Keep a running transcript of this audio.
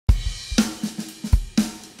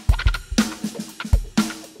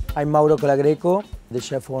I'm Mauro Colagreco, the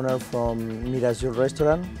chef owner from Michelin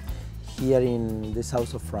restaurant here in the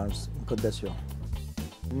south of France, in Côte d'Azur.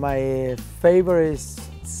 My favorite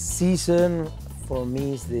season for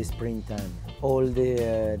me is the springtime. All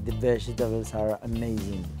the vegetables are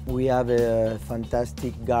amazing. We have a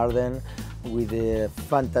fantastic garden with a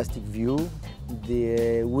fantastic view.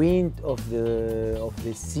 The wind of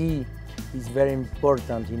the sea is very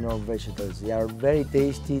important in our vegetables. They are very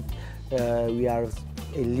tasty. We have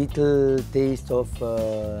a little taste of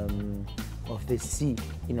the sea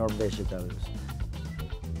in our vegetables.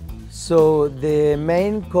 So the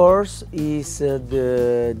main course is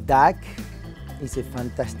the duck. It's a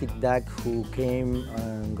fantastic duck who came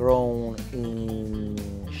and grown in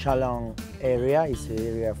Chalon area. It's an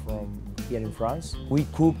area from here in France. We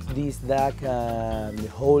cook this duck, the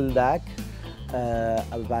whole duck,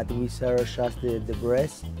 but we serve just the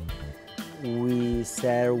breast. We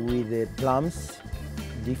serve with the plums,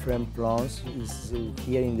 different plums.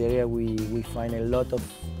 Here in the area we find a lot of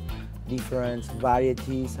different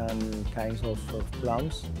varieties and kinds of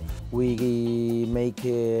plums. We make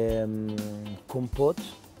a compote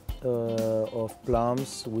of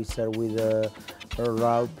plums. We serve with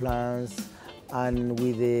raw plums and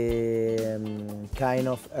with the kind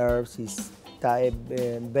of herbs is type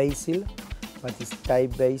basil, but it's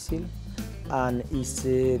type basil, and it's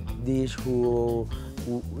a dish who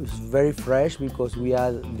is very fresh because we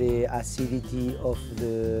add the acidity of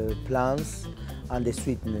the plants and the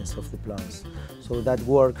sweetness of the plants. So that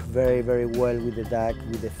works very, very well with the duck,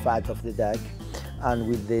 with the fat of the duck, and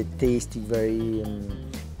with the tasty, very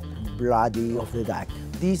bloody of the duck.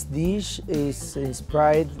 This dish is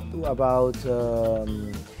inspired about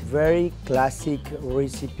very classic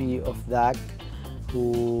recipe of duck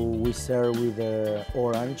who we serve with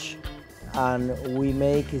orange, and we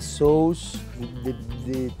make a sauce,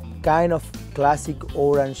 the kind of classic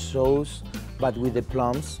orange sauce, but with the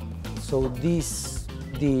plums. So this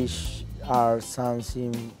dish are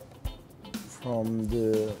something from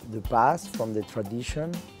the past, from the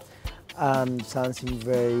tradition, and something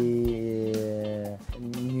very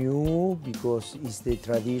new because it's the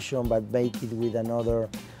tradition but make it with another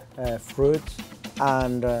fruit,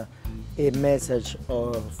 and a message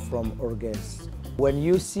from our guests. When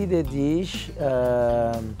you see the dish,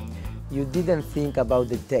 you didn't think about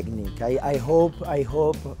the technique. I hope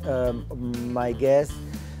my guests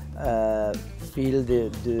feel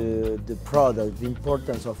the product, the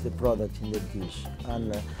importance of the product in the dish.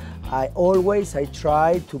 And I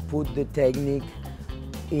try to put the technique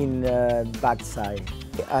in backside.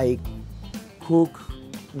 I cook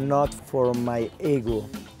not for my ego.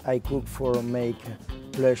 I cook for make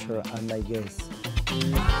pleasure on my guests.